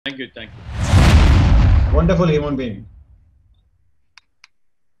you. Thank you. Wonderful human being.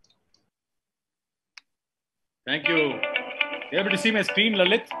 Thank you. Able to see my screen,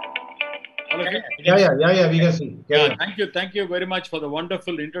 Lalit? All of you? Yeah, we can see. Yeah, thank you very much for the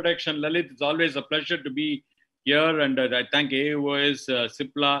wonderful introduction, Lalit. It's always a pleasure to be here, and I thank AOS,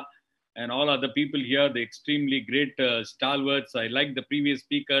 Sipla, and all other people here, the extremely great stalwarts. I like the previous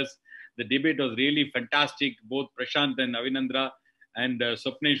speakers. The debate was really fantastic. Both Prashant and Avinandra and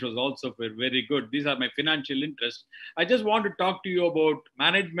Swapnesh was also very good. These are my financial interests. I just want to talk to you about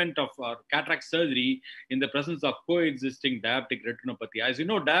management of cataract surgery in the presence of coexisting diabetic retinopathy. As you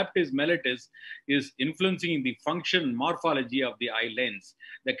know, diabetes mellitus is influencing the function and morphology of the eye lens.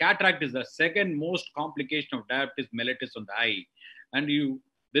 The cataract is the second most complication of diabetes mellitus on the eye. And the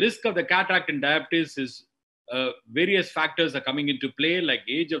risk of the cataract in diabetes is various factors are coming into play, like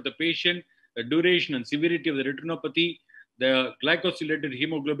age of the patient, the duration and severity of the retinopathy, the glycosylated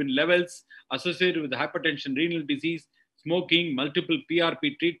hemoglobin levels associated with hypertension, renal disease, smoking, multiple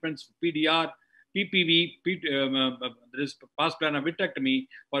PRP treatments, PDR, PPV, there is pars plana vitrectomy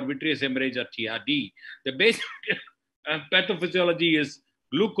for vitreous hemorrhage or TRD. The basic pathophysiology is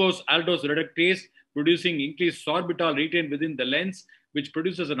glucose aldose reductase producing increased sorbitol retained within the lens, which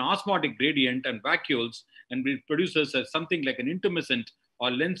produces an osmotic gradient and vacuoles, and it produces something like an intermittent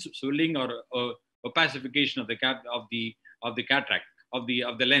or lens swelling or opacification of the cataract of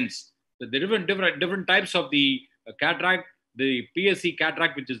the lens. So the different types of the cataract, the PSC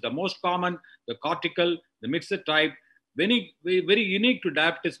cataract, which is the most common, the cortical, the mixed type, very unique to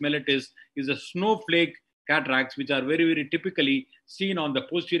diabetes mellitus is the snowflake cataracts, which are very typically seen on the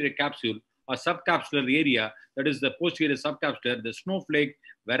posterior capsule or subcapsular area, that is the posterior subcapsular, the snowflake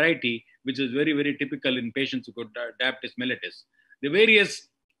variety, which is very typical in patients who got diabetes mellitus. The various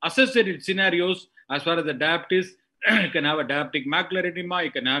associated scenarios as far as the diabetes, you can have a diabetic macular edema,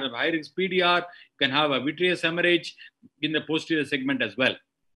 you can have a high-risk PDR, you can have a vitreous hemorrhage in the posterior segment as well.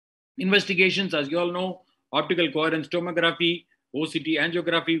 Investigations, as you all know, optical coherence tomography, OCT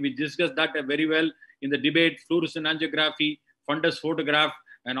angiography, we discussed that very well in the debate, fluorescent angiography, fundus photograph,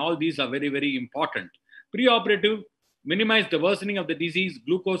 and all these are very important. Preoperative, minimize the worsening of the disease,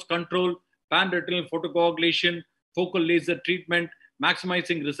 glucose control, pan-retinal photocoagulation, focal laser treatment,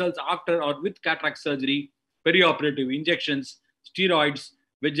 maximizing results after or with cataract surgery, perioperative injections, steroids,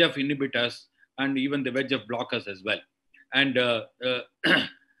 VEGF inhibitors, and even the VEGF blockers as well. And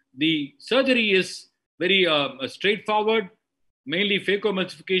the surgery is very straightforward. Mainly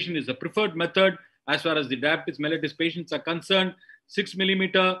phacoemulsification is the preferred method as far as the diabetes mellitus patients are concerned. 6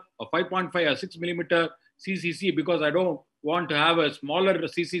 millimeter or 5.5 or 6 millimeter CCC, because I don't want to have a smaller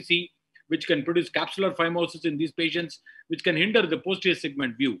CCC which can produce capsular phimosis in these patients, which can hinder the posterior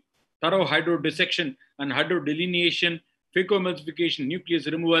segment view. Thorough hydrodissection and hydrodelineation, phacoemulsification, nucleus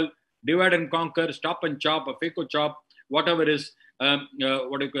removal, divide and conquer, stop and chop, or phaco chop, whatever is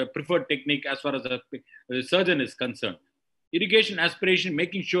what a preferred technique as far as the surgeon is concerned. Irrigation aspiration,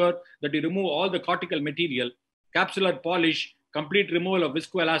 making sure that you remove all the cortical material, capsular polish, complete removal of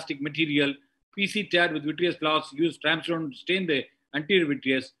viscoelastic material, PC tear with vitreous floss, use tramstone to stain the anterior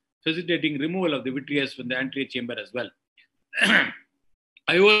vitreous, facilitating removal of the vitreous from the anterior chamber as well.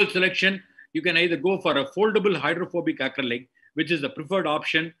 IOL selection, you can either go for a foldable hydrophobic acrylic, which is the preferred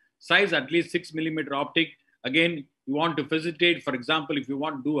option, size at least 6 millimeter optic. Again, you want to facilitate, for example, if you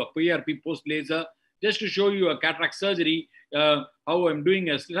want to do a PRP post laser, just to show you a cataract surgery, how I'm doing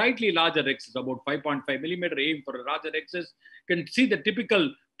a slightly larger axis, about 5.5 millimeter, aim for a larger axis, can see the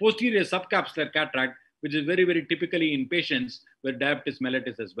typical posterior subcapsular cataract, which is very typically in patients with diabetes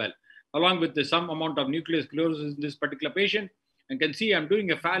mellitus as well. Along with some amount of nucleus sclerosis in this particular patient, and can see I'm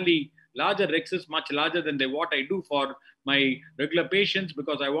doing a fairly larger axis, much larger than what I do for my regular patients,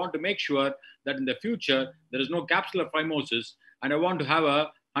 because I want to make sure that in the future, there is no capsular phimosis, and I want to have an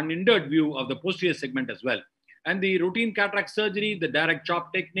unhindered view of the posterior segment as well. And the routine cataract surgery, the direct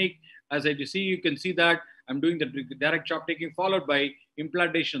chop technique, as you see, you can see that I'm doing the direct chop technique followed by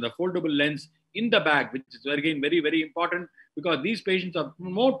implantation of the foldable lens in the bag, which is again very important, because these patients are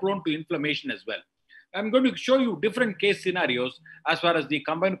more prone to inflammation as well. I'm going to show you different case scenarios as far as the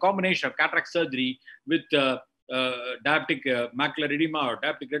combination of cataract surgery with diabetic macular edema or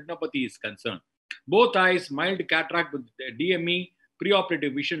diabetic retinopathy is concerned. Both eyes, mild cataract with DME,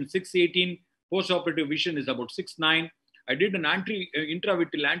 preoperative vision 618, postoperative vision is about 6.9. I did an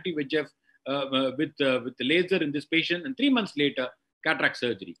intravitreal anti-VEGF with the laser in this patient, and 3 months later, cataract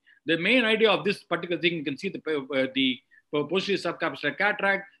surgery. The main idea of this particular thing, you can see the posterior subcapsular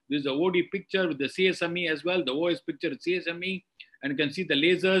cataract. This is the OD picture with the CSME as well. The OS picture is CSME, and you can see the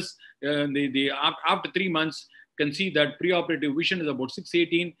lasers. After 3 months, can see that preoperative vision is about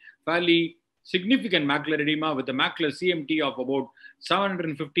 618, fairly significant macular edema with a macular CMT of about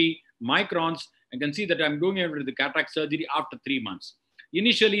 750 microns, and can see that I'm going ahead with the cataract surgery after 3 months.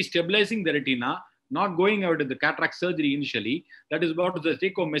 Initially stabilizing the retina, not going out with the cataract surgery initially. That is what the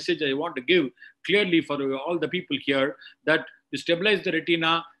take-home message I want to give clearly for all the people here, that you stabilize the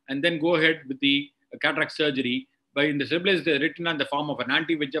retina and then go ahead with the cataract surgery by stabilize the retina in the form of an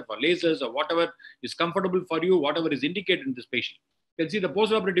anti-VEGF or lasers or whatever is comfortable for you, whatever is indicated in this patient. You can see the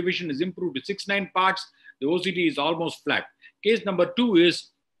postoperative vision is improved to 6-9 parts. The OCT is almost flat. Case number 2 is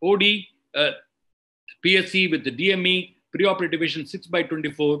OD, PSC with the DME, preoperative vision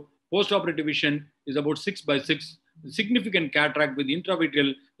 6/24, postoperative vision is about 6/6. Significant cataract with intravitreal.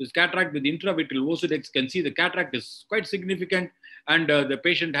 This cataract with intravitreal Osidex, can see the cataract is quite significant, and the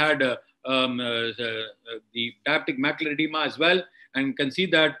patient had the diabetic macular edema as well, and can see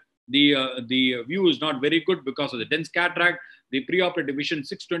that the view is not very good because of the dense cataract. The preoperative vision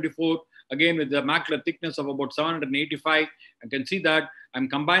 6/24, again with the macular thickness of about 785. I can see that I'm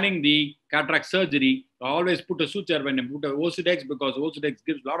combining the cataract surgery. I always put a suture when I put a Osidex, because Osidex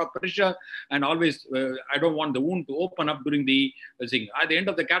gives a lot of pressure, and always I don't want the wound to open up during the thing. At the end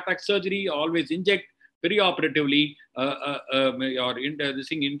of the cataract surgery, I always inject perioperatively or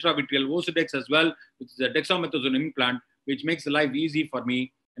intravitreal Osidex as well, which is a dexamethasone implant, which makes the life easy for me.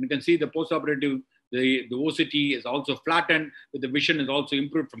 And you can see the postoperative, the OCT is also flattened, but the vision is also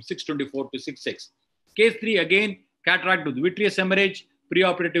improved from 6/24 to 6/6. Case 3, again, cataract with vitreous hemorrhage.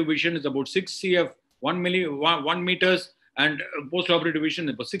 Preoperative vision is about 6 CF, 1 meters, and postoperative vision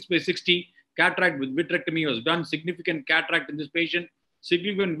is about 6/60. Cataract with vitrectomy was done. Significant cataract in this patient.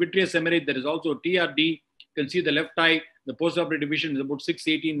 Significant vitreous hemorrhage. There is also TRD. You can see the left eye. The postoperative vision is about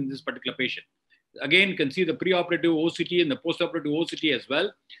 6/18 in this particular patient. Again, you can see the preoperative OCT and the postoperative OCT as well.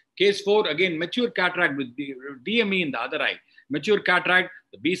 Case 4, again, mature cataract with the DME in the other eye. Mature cataract,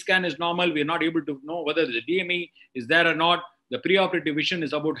 the B scan is normal. We are not able to know whether the DME is there or not. The preoperative vision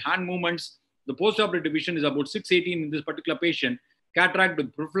is about hand movements. The postoperative vision is about 6/18 in this particular patient. Cataract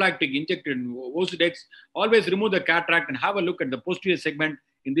with prophylactic injected Osidex. Always remove the cataract and have a look at the posterior segment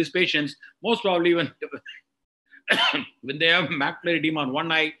in these patients. Most probably when they have macular edema on one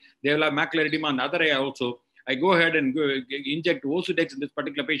eye, they will have macular edema on the other eye also. I go ahead and inject Osidex in this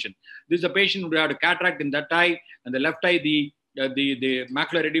particular patient. This is a patient who had a cataract in that eye, and the left eye, the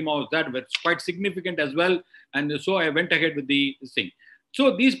macular edema was that was quite significant as well. And so I went ahead with this thing. So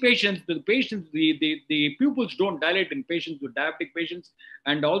these patients, the pupils don't dilate in patients with diabetic patients,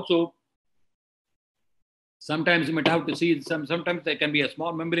 and also sometimes you might have to see sometimes there can be a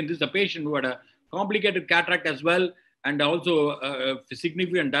small membrane. This is a patient who had a complicated cataract as well, and also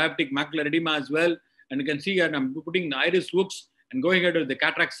significant diabetic macular edema as well. And you can see here I'm putting the iris hooks and going ahead with the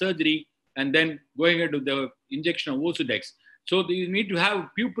cataract surgery, and then going ahead with the injection of Osidex. So you need to have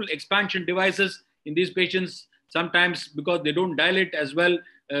pupil expansion devices in these patients sometimes, because they don't dilate as well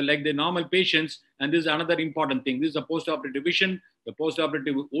like the normal patients. And this is another important thing. This is a postoperative vision, the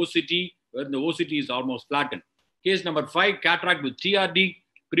postoperative OCT, where the OCT is almost flattened. Case number 5, cataract with TRD,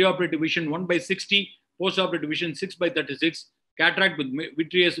 preoperative vision 1/60, postoperative vision 6/36, cataract with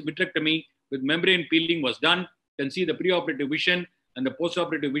vitreous vitrectomy with membrane peeling was done. You can see the preoperative vision and the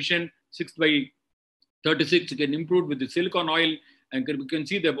postoperative vision 6/36 can improve with the silicone oil, and you can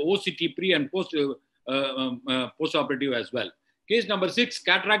see the OCT pre and postoperative as well. Case number 6,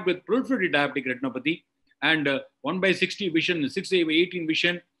 cataract with proliferative diabetic retinopathy and 1/60 vision, 6/18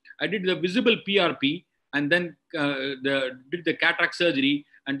 vision. I did the visible PRP and then did the cataract surgery,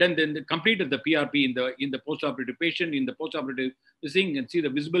 and then completed the PRP in the postoperative patient. In the postoperative thing, you can see the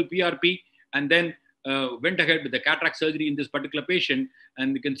visible PRP, and then went ahead with the cataract surgery in this particular patient, and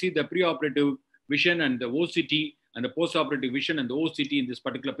you can see the preoperative vision and the OCT and the postoperative vision and the OCT in this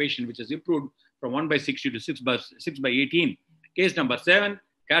particular patient, which has improved from 1/60 to 6/18. Case number 7,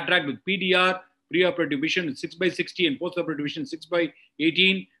 cataract with PDR, preoperative vision 6/60 and postoperative vision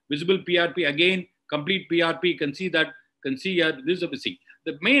 6/18. Visible PRP, again, complete PRP. You can see that, here, this is a thing.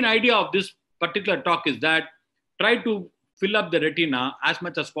 The main idea of this particular talk is that try to fill up the retina as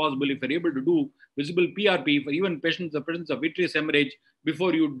much as possible if you're able to do visible PRP for even patients, the presence of vitreous hemorrhage,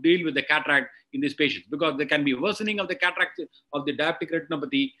 before you deal with the cataract in these patients, because there can be worsening of the cataract of the diabetic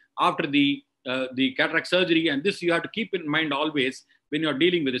retinopathy after the cataract surgery, and this you have to keep in mind always when you're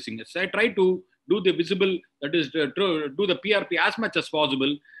dealing with this thing. So I try to do the visible, that is, do the PRP as much as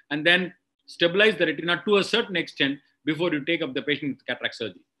possible, and then stabilize the retina to a certain extent before you take up the patient with cataract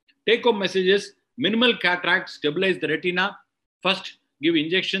surgery. Take-home messages: minimal cataract, stabilize the retina. First, give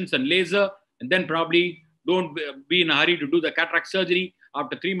injections and laser, and then probably don't be in a hurry to do the cataract surgery.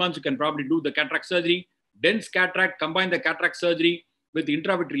 After 3 months, you can probably do the cataract surgery. dense cataract, combine the cataract surgery with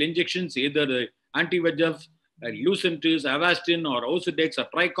intravitreal injections, either the anti-VEGF, Lucentis, Avastin, or Osidex, or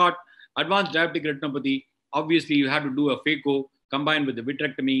Tricot. Advanced diabetic retinopathy, obviously you have to do a phaco combined with the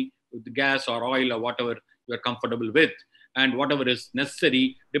vitrectomy, with the gas or oil or whatever you are comfortable with, and whatever is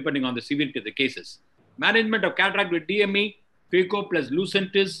necessary depending on the severity of the cases. Management of cataract with DME, phaco plus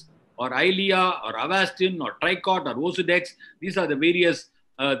Lucentis, or Eylea, or Avastin, or Tricot, or Osidex. These are the various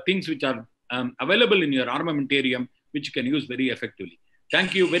things which are available in your armamentarium, which you can use very effectively.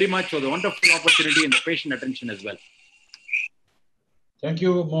 Thank you very much for the wonderful opportunity and the patient attention as well. Thank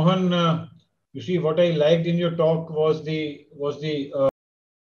you, Mohan. You see, what I liked in your talk was the